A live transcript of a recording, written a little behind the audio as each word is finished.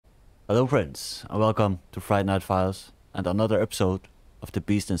Hello friends, and welcome to FrightNight Files and another episode of The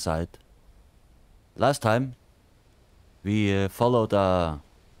Beast Inside. Last time we followed the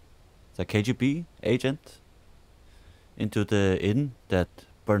KGB agent into the inn that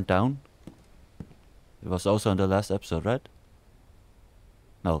burned down. It was also in the last episode, right?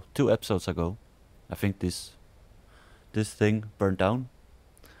 No, 2 episodes ago. I think this thing burned down.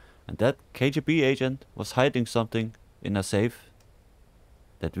 And that KGB agent was hiding something in a safe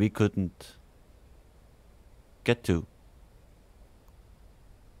that we couldn't get to.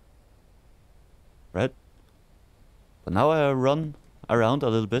 Right? But now I run around a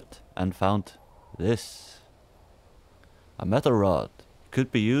little bit and found this. A metal rod.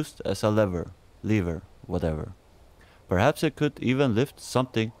 Could be used as a lever, whatever. Perhaps it could even lift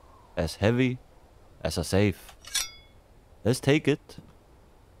something as heavy as a safe. Let's take it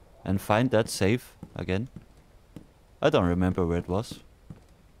and find that safe again. I don't remember where it was.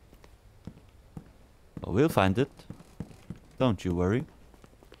 But we'll find it. Don't you worry.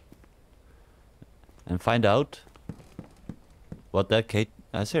 And find out what that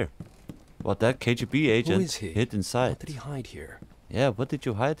KGB agent hid inside. What did he hide here? Yeah, what did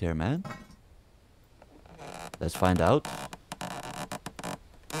you hide here, man? Let's find out.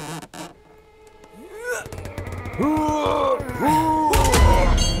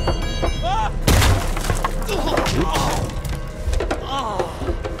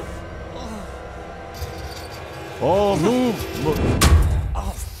 Oh, move! Oh,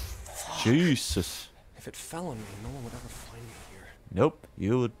 fuck. Jesus. If it fell on me, no one would ever find me here. Nope,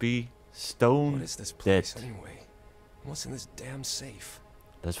 you would be stone What is this place dead. anyway? What's in this damn safe?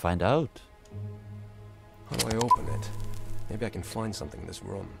 Let's find out. How do I open it? Maybe I can find something in this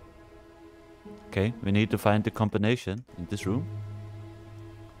room. Okay, we need to find the combination in this room.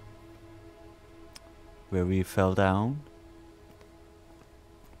 Where we fell down.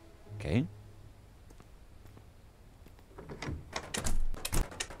 Okay.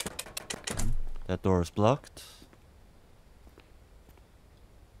 That door is blocked.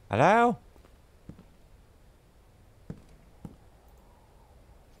 Hello?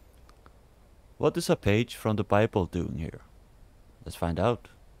 What is a page from the Bible doing here? Let's find out.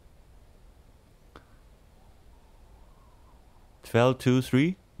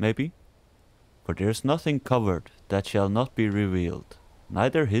 12:2:3, maybe? For there is nothing covered that shall not be revealed,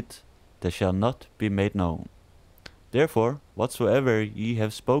 neither hid that shall not be made known. Therefore, whatsoever ye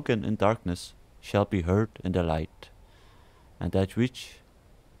have spoken in darkness shall be heard in the light, and that which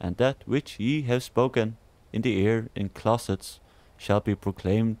ye have spoken in the ear in closets shall be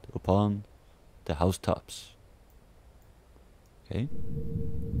proclaimed upon the housetops. Okay.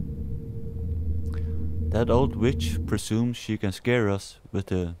 That old witch presumes she can scare us with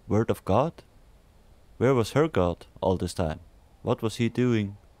the word of God? Where was her God all this time? What was he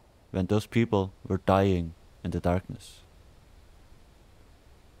doing when those people were dying in the darkness?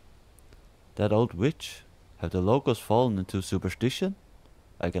 That old witch? Have the locals fallen into superstition?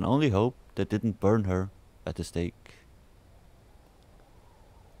 I can only hope they didn't burn her at the stake.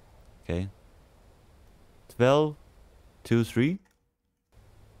 Okay. 12:2:3.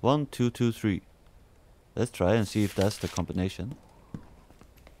 1:2:2:3. Let's try and see if that's the combination.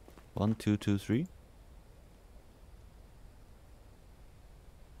 1:2:2:3.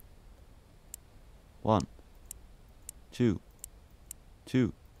 1, 2,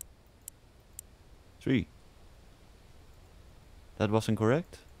 2, 3. That wasn't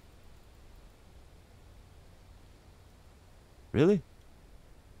correct? Really?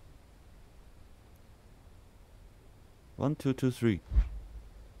 1:2:2:3.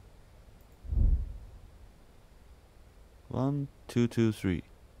 1:2:2:3.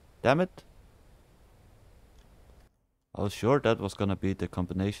 Damn it! I was sure that was gonna be the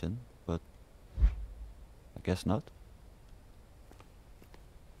combination, but I guess not.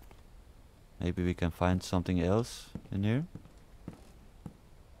 Maybe we can find something else in here.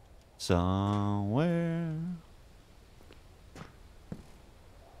 Somewhere.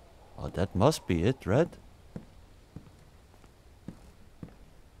 Oh, that must be it, right?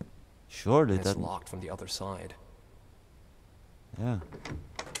 Surely It's that... locked from the other side. Yeah.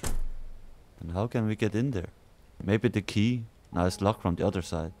 And how can we get in there? Maybe the key now is locked from the other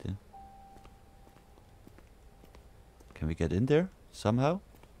side, yeah. Can we get in there somehow?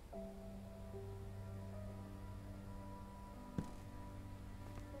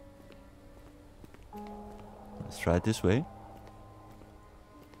 Let's try it this way.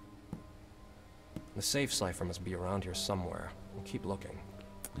 The safe cipher must be around here somewhere. We'll keep looking.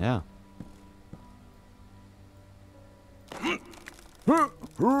 Yeah.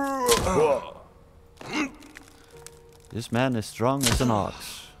 This man is strong as an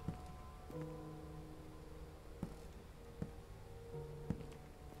ox.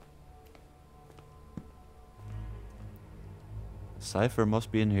 cipher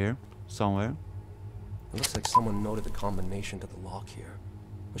must be in here somewhere. It looks like someone noted the combination to the lock here.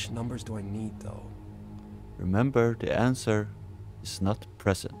 Which numbers do I need, though? Remember, the answer is not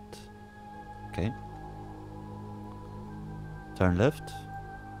present. Okay. Turn left.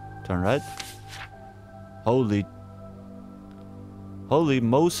 Turn right. Holy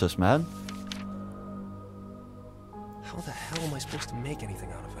Moses, man. How the hell am I supposed to make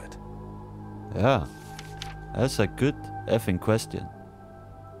anything out of it? Yeah. That's a good effing question.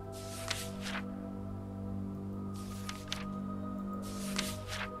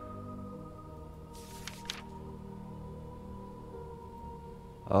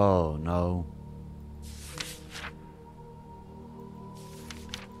 Oh no.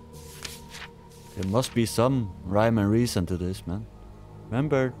 There must be some rhyme and reason to this, man.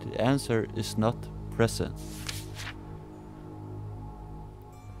 Remember, the answer is not present.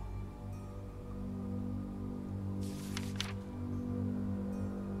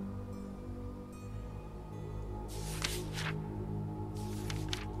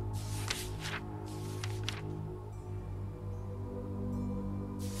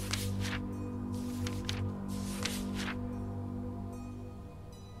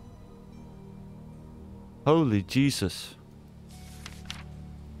 Holy Jesus.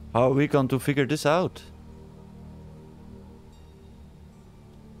 How are we going to figure this out?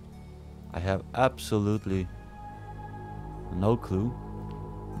 I have absolutely no clue.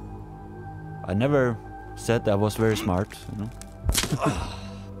 I never said I was very smart, you know.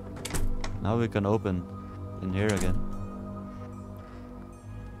 Now we can open in here again.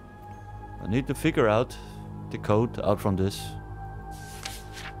 I need to figure out the code out from this.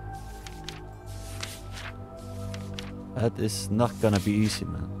 That is not gonna be easy,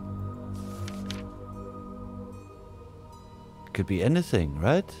 man. Could be anything,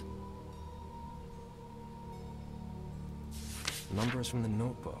 right? Numbers from the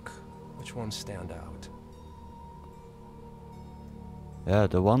notebook. Which ones stand out? Yeah,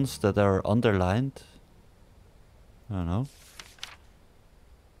 the ones that are underlined. I don't know.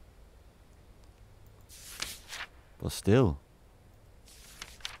 But still.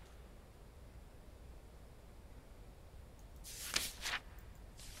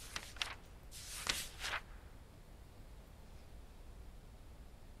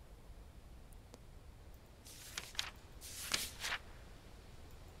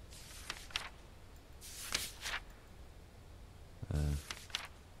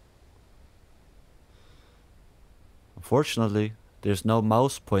 Unfortunately, there's no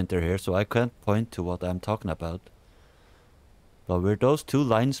mouse pointer here, so I can't point to what I'm talking about. But where those two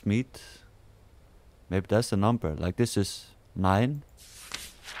lines meet, maybe that's the number. Like this is 9.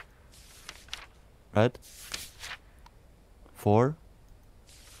 Right? 4.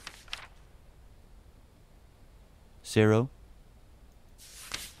 0.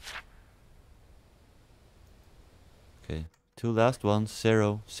 Okay, two last ones,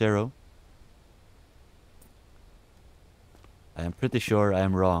 0, 0. I am pretty sure I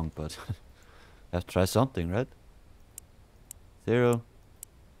am wrong, but I have to try something, right? 0,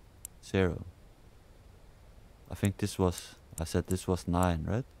 0. I think this was, I said this was 9,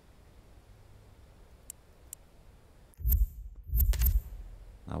 right?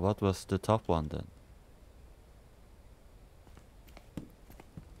 Now what was the top one then?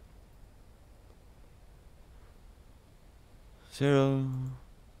 Zero.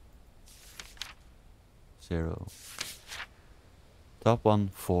 0. Top one,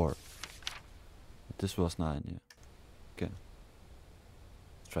 4. This was 9, yeah. Okay.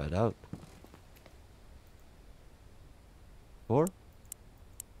 Let's try it out. 4.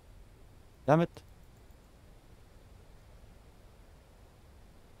 Damn it.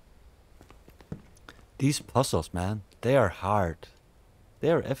 These puzzles, man, they are hard. They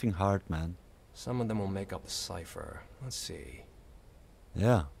are effing hard, man. Some of them will make up the cipher. Let's see.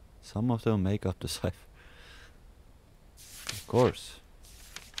 Yeah, some of them make up the cipher. Of course.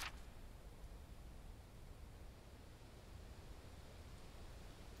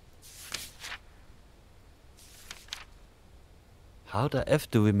 How the F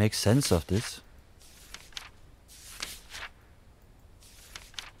do we make sense of this?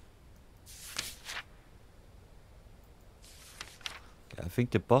 Okay, I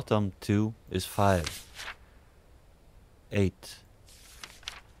think the bottom 2 is 5. 8.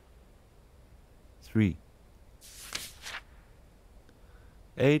 3.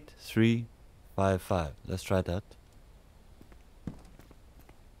 8, 3, 5, 5. Let's try that.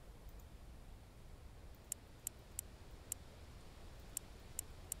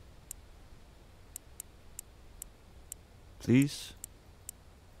 Please.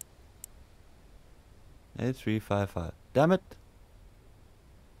 8, 3, 5, 5. Damn it.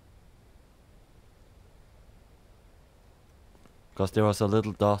 Because there was a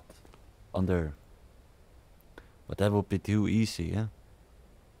little dot under. But that would be too easy, yeah?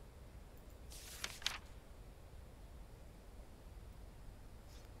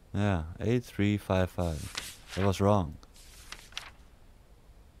 Yeah, 8355. That was wrong.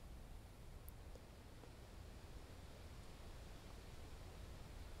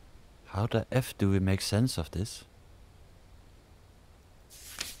 How the F do we make sense of this?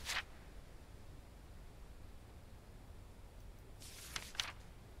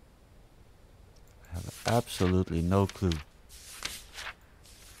 I have absolutely no clue.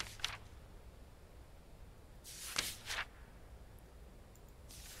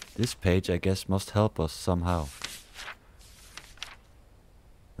 This page, I guess, must help us somehow.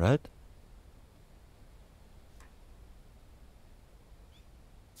 Right?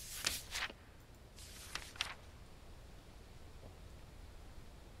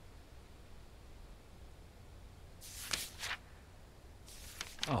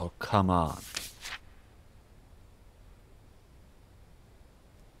 Oh, come on.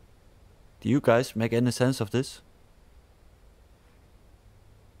 Do you guys make any sense of this?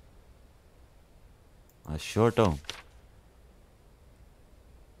 I sure don't.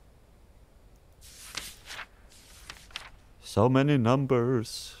 So many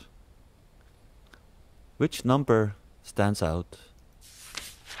numbers. Which number stands out?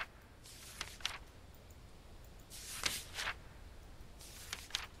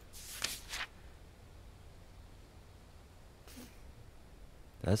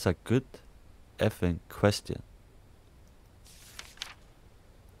 That's a good effing question.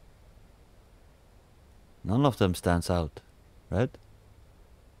 None of them stands out, right?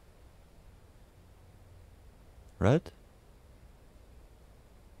 Right?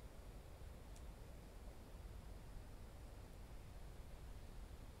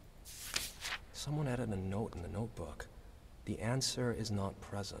 Someone added a note in the notebook. The answer is not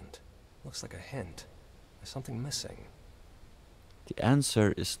present. Looks like a hint. There's something missing. The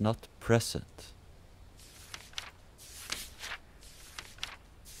answer is not present.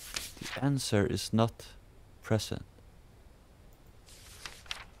 The answer is not present.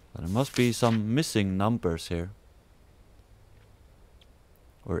 But there must be some missing numbers here.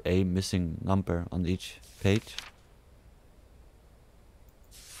 Or a missing number on each page.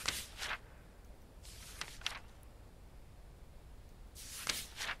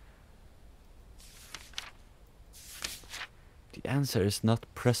 The answer is not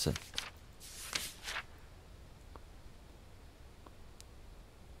present.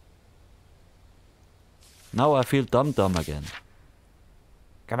 Now I feel dumb again.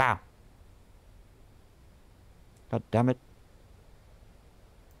 Come on. God damn it.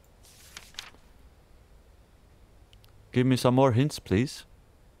 Give me some more hints, please.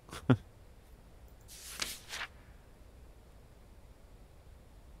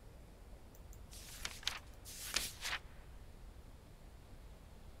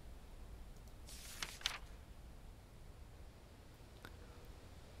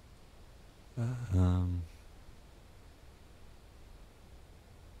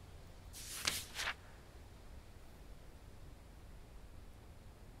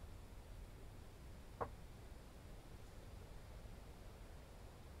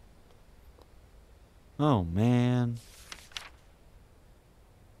 Oh man.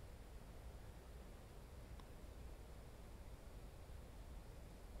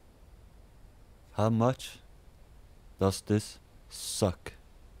 How much does this suck?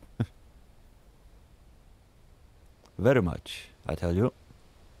 Very much, I tell you.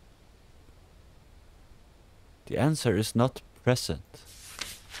 The answer is not present.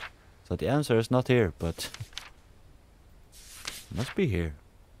 So the answer is not here, but it must be here.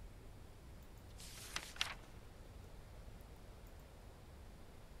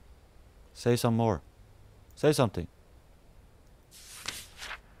 Say some more. Say something.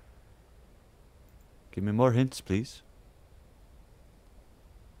 Give me more hints, please.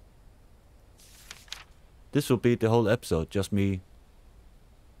 This will be the whole episode, just me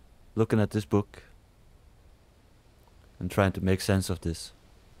looking at this book and trying to make sense of this.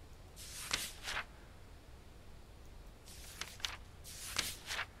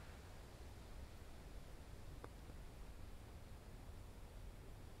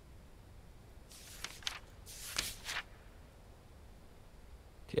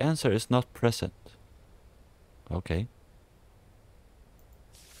 The answer is not present. Okay.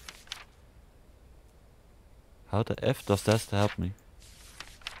 How the F does that help me?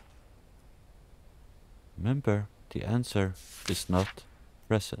 Remember, the answer is not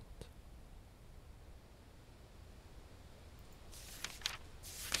present.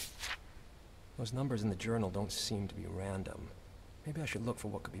 Those numbers in the journal don't seem to be random. Maybe I should look for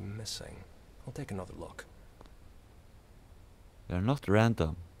what could be missing. I'll take another look. They're not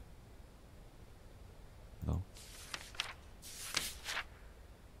random. No.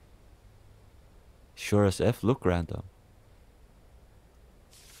 Sure as F look random.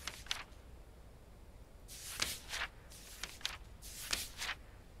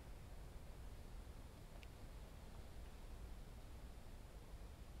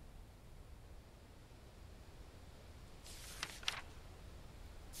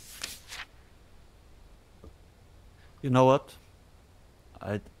 You know what?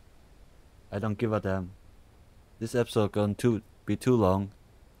 I don't give a damn. This episode going to be too long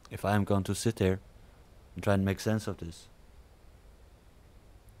if I am going to sit here and try and make sense of this.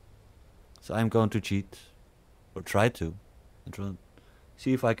 So I'm going to cheat, or try to, and try and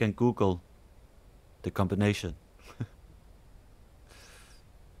see if I can Google the combination.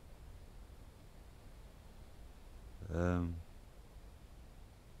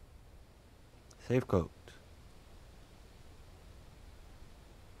 Save code.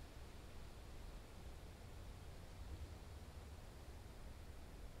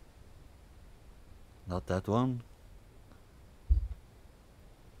 Not that one.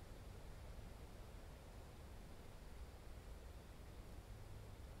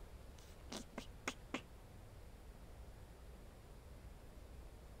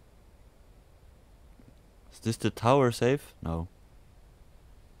 Is this the tower safe? No.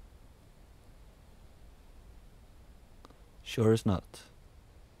 Sure is not.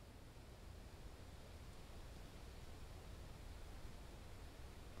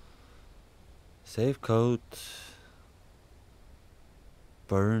 Save code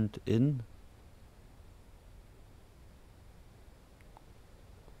burned in.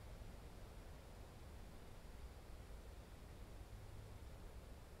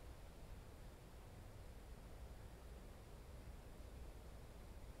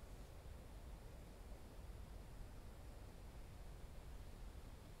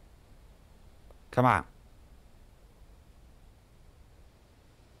 Come on.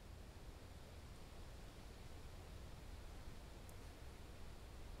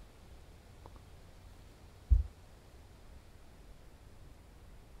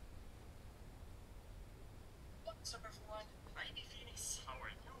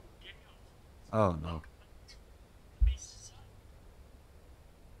 Oh no.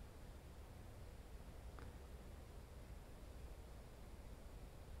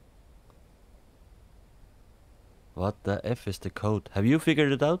 What the F is the code? Have you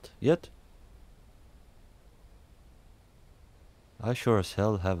figured it out yet? I sure as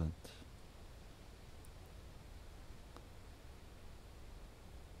hell haven't.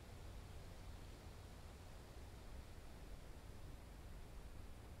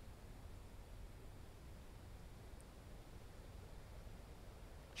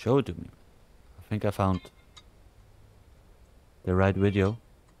 Show it to me. I think I found the right video.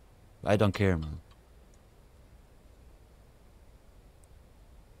 I don't care, man.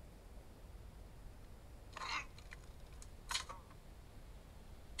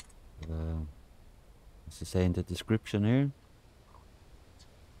 What's it say in the description here?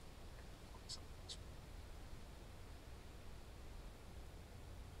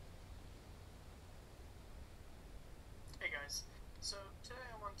 Hey guys, so today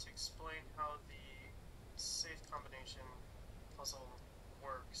I want to explain how the safe combination puzzle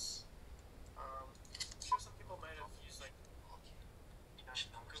works. I'm sure some people might have used like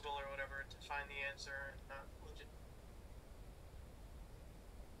Google or whatever to find the answer, and not legit.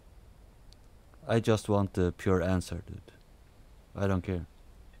 I just want the pure answer, dude. I don't care.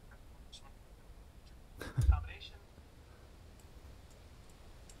 Combination.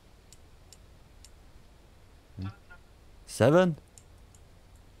 7?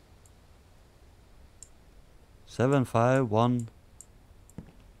 7 5 1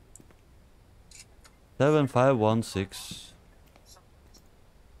 7 5 1 6.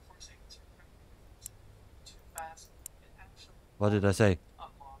 What did I say?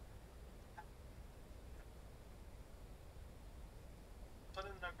 Put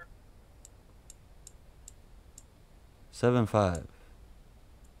in number 7 5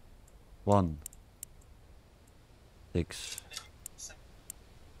 1 6.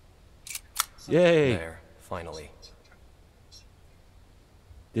 Yay! There, finally.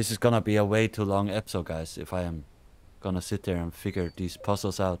 This is gonna be a way too long episode, guys, if I am gonna sit there and figure these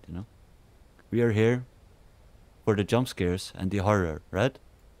puzzles out, you know? We are here for the jump scares and the horror, right?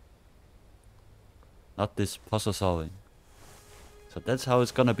 Not this puzzle solving. So that's how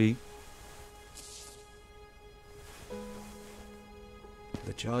it's gonna be.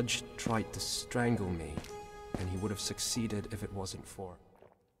 The judge tried to strangle me, and he would have succeeded if it wasn't for...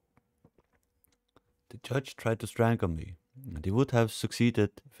 The judge tried to strangle me, and he would have succeeded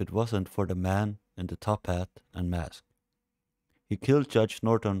if it wasn't for the man in the top hat and mask. He killed Judge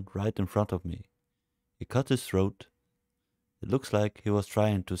Norton right in front of me. He cut his throat. It looks like he was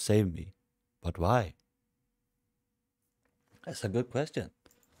trying to save me. But why? That's a good question.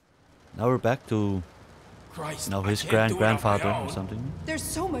 Now we're back to his grandfather or something. There's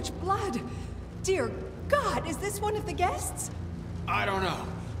so much blood. Dear God, is this one of the guests? I don't know.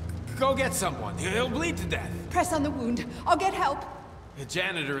 Go get someone. He'll bleed to death. Press on the wound. I'll get help. The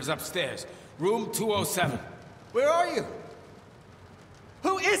janitor is upstairs. Room 207. Where are you?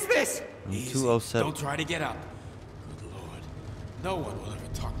 Who is this? Easy. 207. Don't try to get up. Good Lord. No one will ever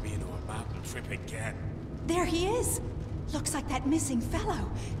talk me into a mountain trip again. There he is. Looks like that missing fellow.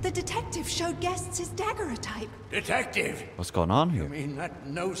 The detective showed guests his daguerreotype. Detective? What's going on You here? mean that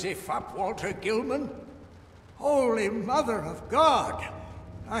nosy fop Walter Gilman? Holy Mother of God!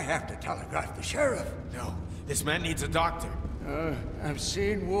 I have to telegraph the sheriff. No, this man needs a doctor. I've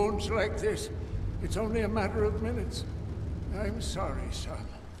seen wounds like this. It's only a matter of minutes. I'm sorry, son.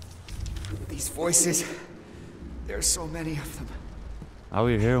 These voices, there's so many of them. Are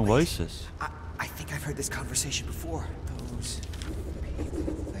we hearing voices? I think I've heard this conversation before. Those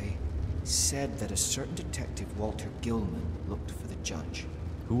people, they said that a certain detective, Walter Gilman, looked for the judge.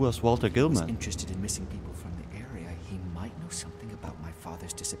 Who was Walter He was Gilman? interested in missing people from the area. He might know something about my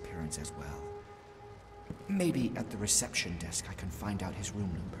father's disappearance as well. Maybe at the reception desk I can find out his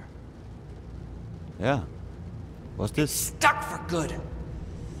room number. Yeah. What's this? Stuck for good!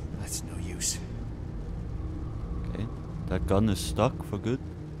 That's no use. Okay. That gun is stuck for good.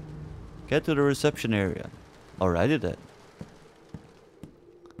 Get to the reception area. Alrighty then.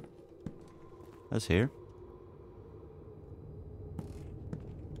 That's here.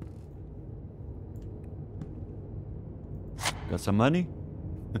 Got some money?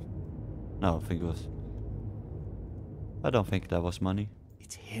 No, I don't think that was money.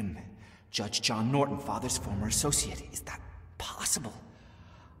 It's him. Judge John Norton, father's former associate. Is that possible?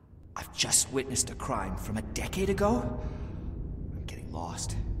 I've just witnessed a crime from a decade ago. I'm getting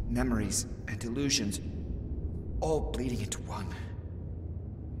lost. Memories and delusions, all bleeding into one.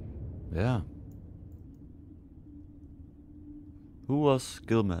 Yeah. Who was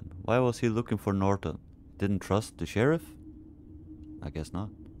Gilman? Why was he looking for Norton? Didn't trust the sheriff? I guess not.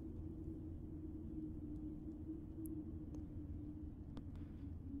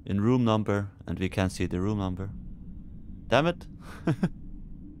 In room number, and we can't see the room number. Damn it! The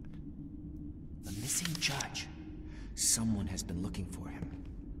missing judge. Someone has been looking for him.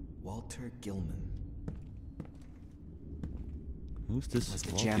 Walter Gilman. Who's this Was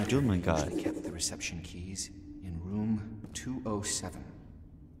the Walter janitor Gilman who guy? usually kept the reception keys in room 207.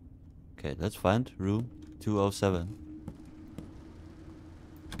 Okay, let's find room 207.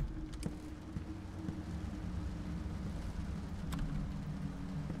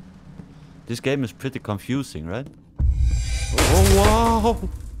 This game is pretty confusing, right? Oh wow!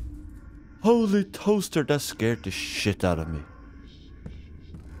 Holy toaster, that scared the shit out of me.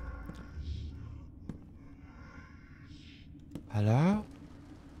 Hello?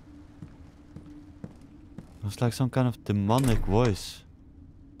 It was like some kind of demonic voice.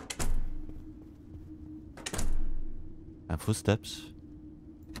 And footsteps.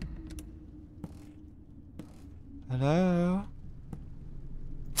 Hello?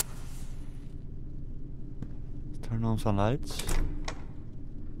 Turn on some lights.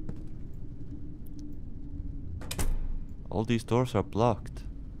 All these doors are blocked.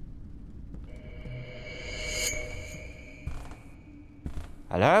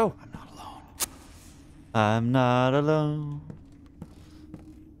 Hello? I'm not alone. I'm not alone.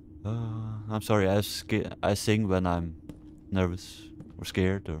 I'm sorry, I sing when I'm nervous or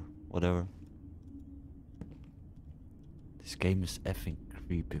scared or whatever. This game is effing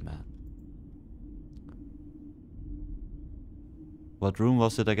creepy, man. What room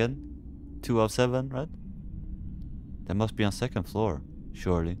was it again? 207, right? That must be on second floor,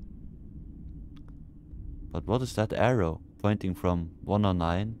 surely. But what is that arrow pointing from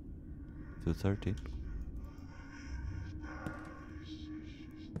 109 to 30?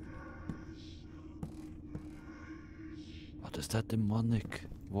 What is that demonic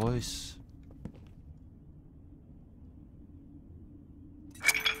voice?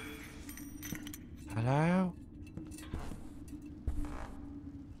 Hello?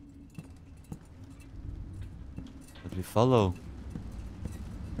 But we follow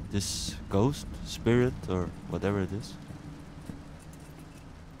this ghost, spirit, or whatever it is.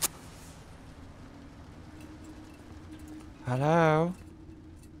 Hello?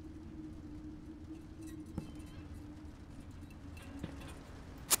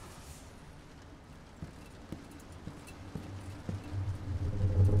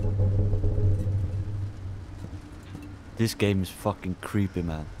 This game is fucking creepy,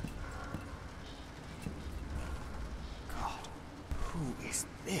 man. God, who is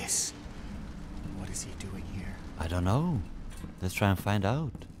this? What is he doing here? I don't know. Let's try and find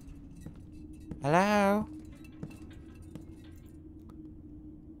out. Hello?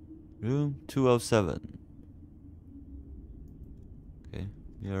 Room 207. Okay,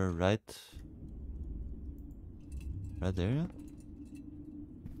 you're right there, yeah?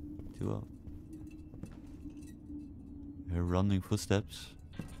 20. You're running footsteps.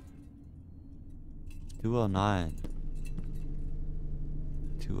 209.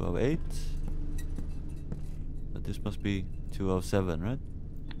 208. But this must be 207, right?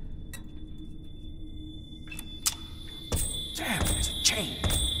 Damn, there's a chain.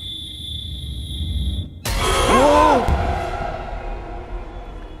 Whoa!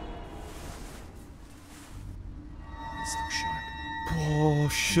 This looks sharp. Oh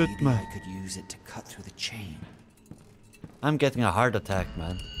shit, Maybe man. I could use it to cut through the chain. I'm getting a heart attack,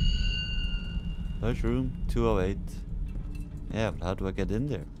 man. There's room 208. Yeah, but how do I get in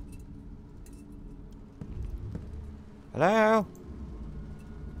there? Hello?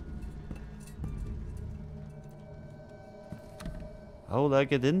 How will I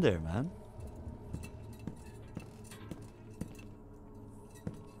get in there, man?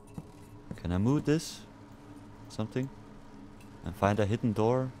 Can I move this? Something? And find a hidden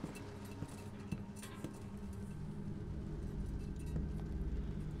door?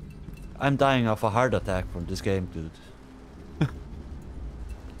 I'm dying of a heart attack from this game, dude.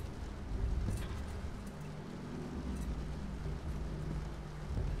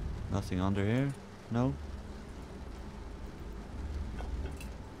 Nothing under here? No?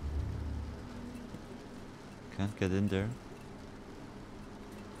 Can't get in there.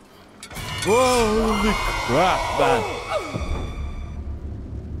 Holy crap, man!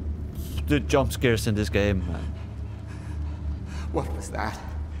 The jump scares in this game, man. What was that?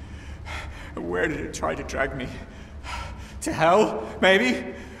 Where did it try to drag me? To hell,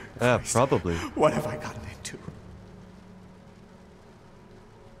 maybe? Yeah, probably. What have I gotten into?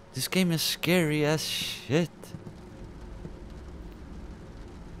 This game is scary as shit.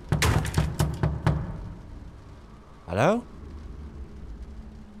 Hello?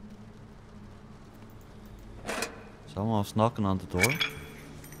 Someone was knocking on the door.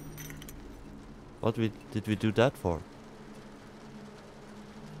 What did we do that for?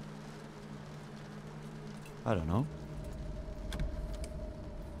 I don't know.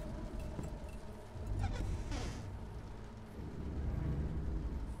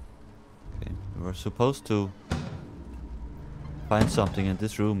 Okay, we were supposed to find something in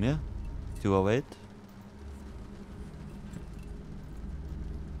this room, yeah? 208.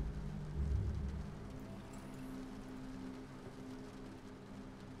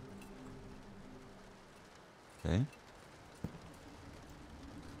 Okay.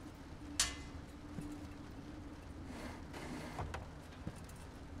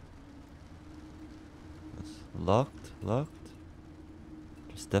 Locked, locked.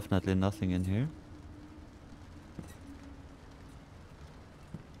 There's definitely nothing in here.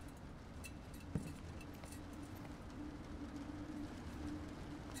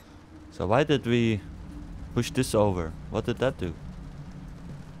 So why did we push this over? What did that do?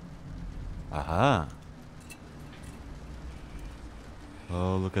 Aha!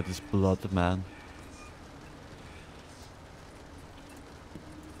 Oh, look at this blood, man.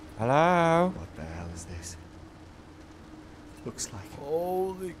 Hello? What the hell is this? Looks like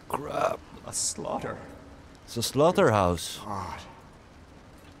Holy crap. a slaughter. It's a slaughterhouse. God.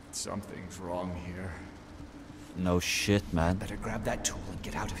 Something's wrong here. No shit, man. Better grab that tool and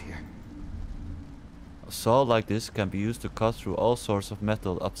get out of here. A saw like this can be used to cut through all sorts of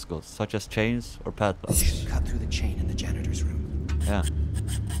metal obstacles, such as chains or We padlocks. should cut through the chain in the janitor's room. Yeah.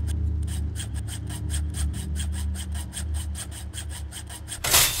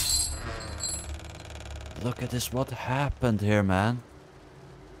 Look at this, what happened here, man?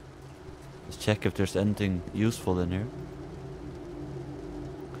 Let's check if there's anything useful in here.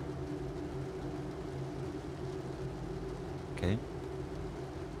 Okay.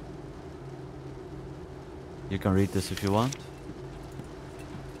 You can read this if you want.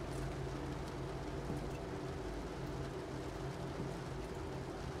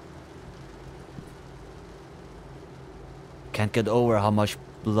 Can't get over how much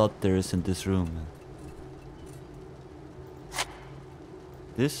blood there is in this room, man.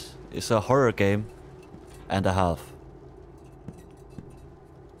 This is a horror game and a half.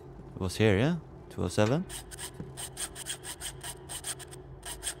 It was here, yeah? 207?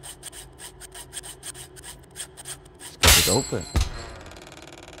 Let's get it open.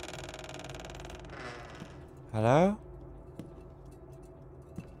 Hello?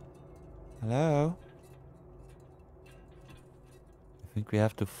 Hello? I think we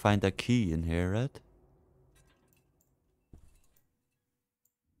have to find a key in here, right?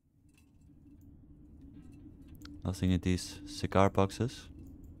 Nothing in these cigar boxes.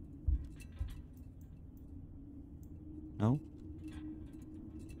 No?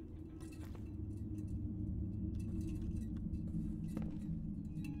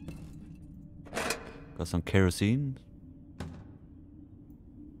 Got some kerosene.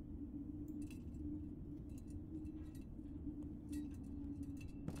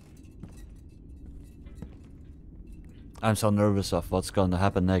 I'm so nervous of what's gonna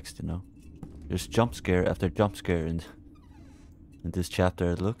happen next, you know. There's jump scare after jump scare in this chapter,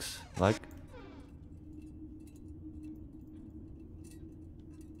 it looks like.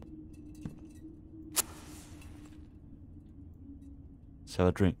 So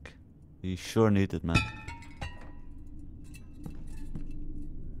a drink. We sure need it, man.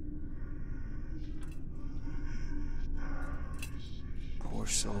 Poor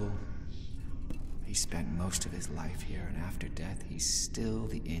soul. He spent most of his life here, and after death, he's still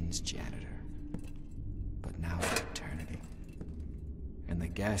the inn's janitor. But now for eternity. And the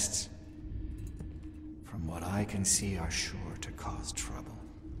guests, from what I can see, are sure to cause trouble.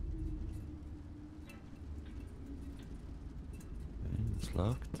 It's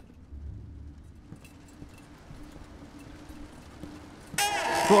locked.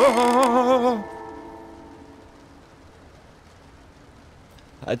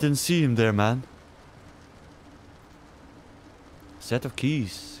 I didn't see him there, man. Set of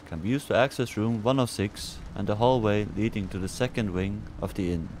keys can be used to access room 106 and the hallway leading to the second wing of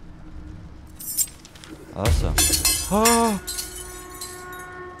the inn. Awesome. Oh!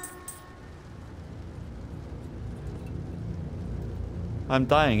 I'm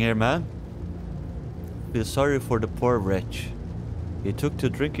dying here, man. Feel sorry for the poor wretch. He took to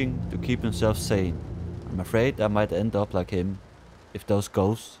drinking to keep himself sane. I'm afraid I might end up like him if those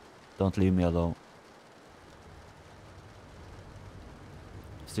ghosts don't leave me alone.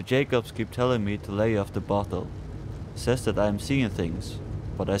 Mr. Jacobs keep telling me to lay off the bottle. Says that I am seeing things,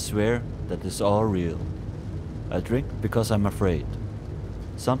 but I swear that it's all real. I drink because I'm afraid.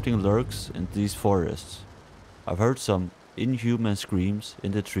 Something lurks in these forests. I've heard some inhuman screams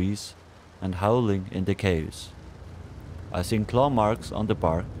in the trees and howling in the caves. I've seen claw marks on the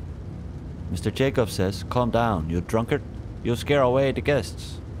bark. Mr. Jacobs says, "Calm down, you drunkard. You'll scare away the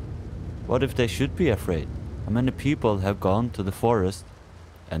guests." What if they should be afraid? How many people have gone to the forest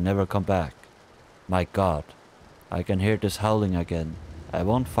and never come back? My God, I can hear this howling again. I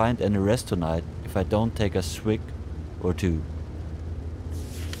won't find any rest tonight if I don't take a swig or two.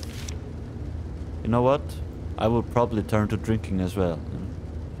 You know what? I will probably turn to drinking as well.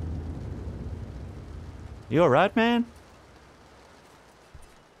 You alright, man?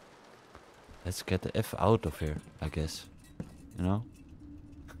 Let's get the F out of here, I guess. You know?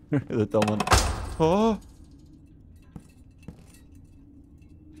 The dumb one. Oh!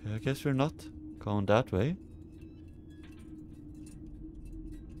 I guess we're not going that way.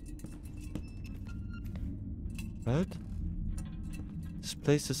 Right? This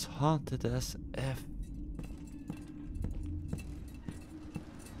place is haunted as F.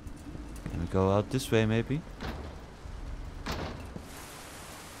 Can we go out this way, maybe?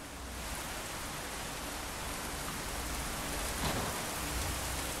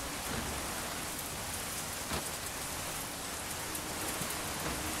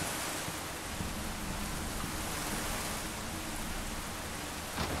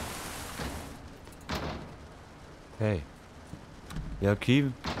 Okay. We have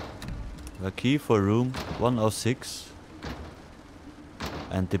a key for room 106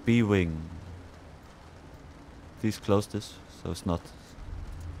 and the B wing. Please close this so it's not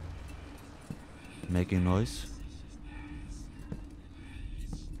making noise.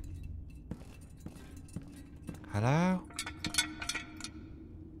 Hello?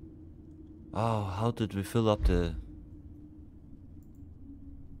 Oh, how did we fill up the...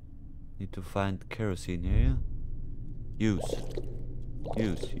 Need to find kerosene here, yeah? Use,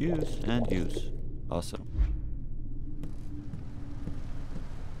 and use. Awesome.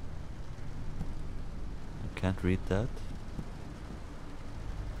 I can't read that.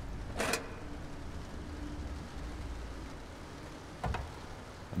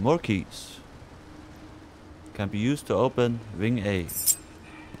 And more keys. Can be used to open wing A.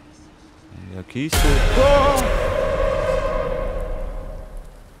 And we have keys to...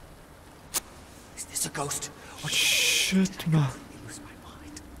 Is this a ghost? Shit, man. Lose my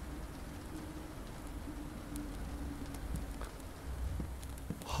mind.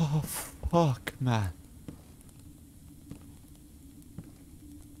 Oh, fuck, man.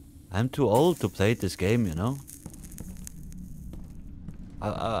 I'm too old to play this game, you know.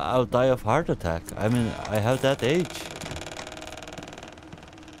 I'll die of heart attack. I mean, I have that age.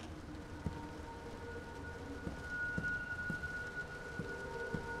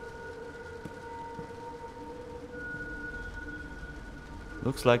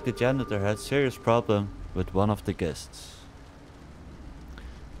 Looks like the janitor had serious problem with one of the guests.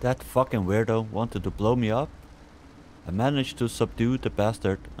 That fucking weirdo wanted to blow me up. I managed to subdue the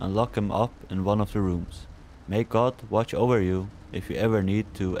bastard and lock him up in one of the rooms. May God watch over you if you ever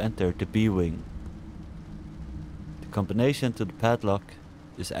need to enter the B-wing. The combination to the padlock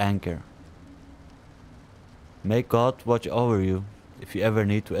is anger. May God watch over you if you ever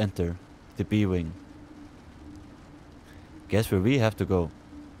need to enter the B-wing. Guess where we have to go.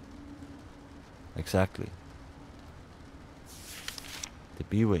 Exactly. The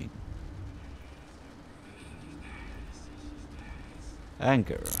B-wing.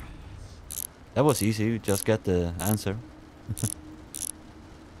 Anger. That was easy, you just get the answer.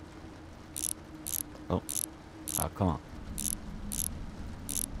 Oh. Ah, come on.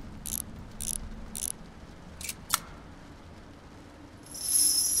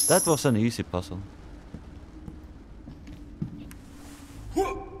 That was an easy puzzle.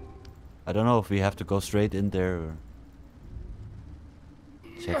 I don't know if we have to go straight in there or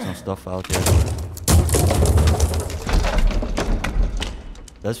check some stuff out here.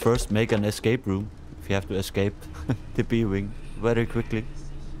 Let's first make an escape room if you have to escape the B-wing very quickly.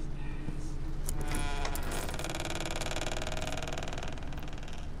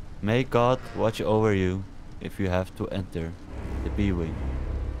 May God watch over you if you have to enter the B-wing.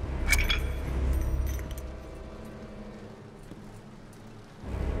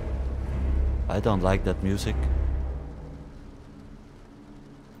 I don't like that music.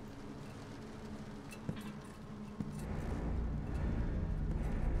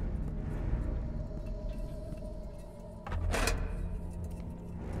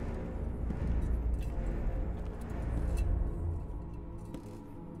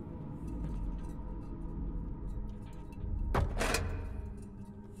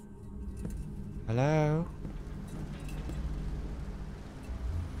 Hello?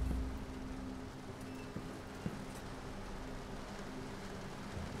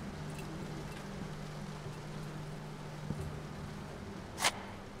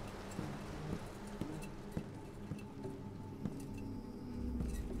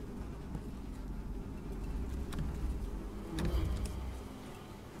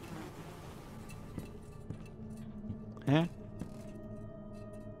 Huh?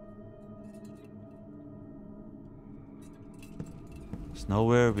 There's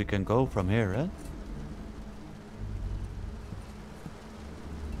nowhere we can go from here, eh?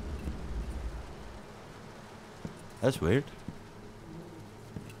 That's weird.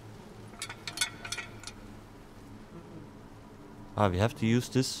 Ah, we have to use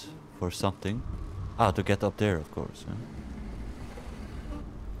this for something. Ah, to get up there, of course. Huh?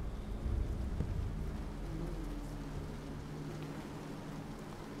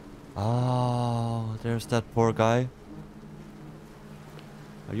 Oh, there's that poor guy.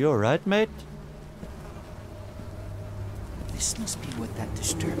 Are you alright, mate? This must be what that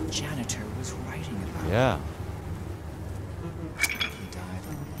disturbed janitor was writing about. Yeah. He died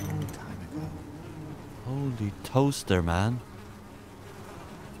a long time ago. Holy toaster, man.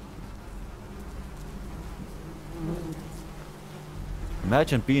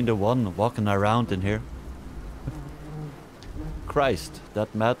 Imagine being the one walking around in here. Christ,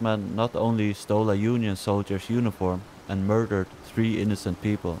 that madman not only stole a Union soldier's uniform and murdered 3 innocent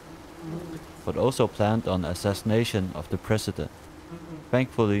people, but also planned on assassination of the president.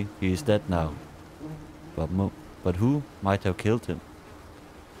 Thankfully, he is dead now. But who might have killed him?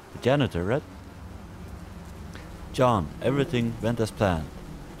 The janitor, right? John, everything went as planned.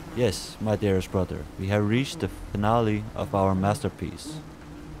 Yes, my dearest brother, we have reached the finale of our masterpiece.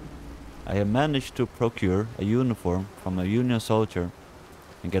 I have managed to procure a uniform from a Union soldier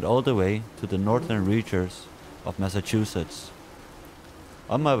and get all the way to the northern reaches of Massachusetts.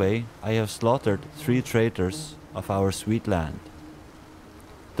 On my way, I have slaughtered 3 traitors of our sweet land.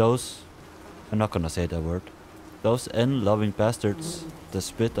 Those, I'm not gonna say that word, those N-loving bastards that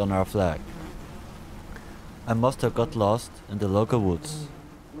spit on our flag. I must have got lost in the local woods,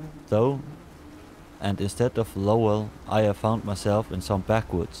 though, and instead of Lowell, I have found myself in some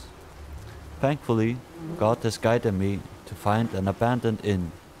backwoods. Thankfully, God has guided me to find an abandoned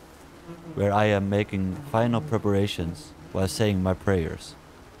inn, where I am making final preparations while saying my prayers.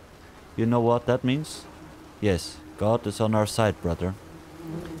 You know what that means? Yes, God is on our side, brother.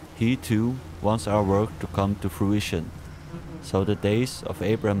 He too wants our work to come to fruition. So the days of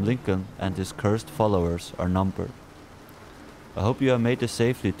Abraham Lincoln and his cursed followers are numbered. I hope you have made it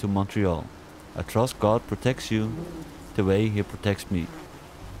safely to Montreal. I trust God protects you the way He protects me.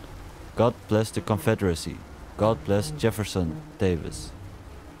 God bless the Confederacy. God bless Jefferson Davis.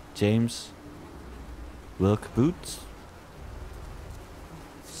 James Wilkes Booth.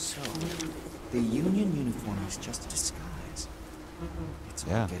 So, the Union uniform is just a disguise. It's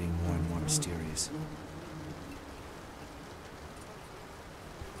all getting more and more mysterious.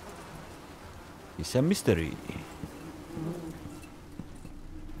 It's a mystery.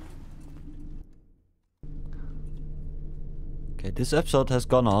 Okay, this episode has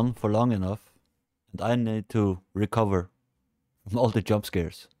gone on for long enough, and I need to recover from all the jump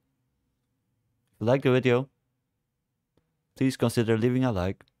scares. If you like the video, please consider leaving a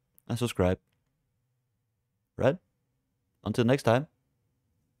like and subscribe. Right? Until next time,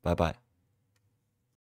 bye bye.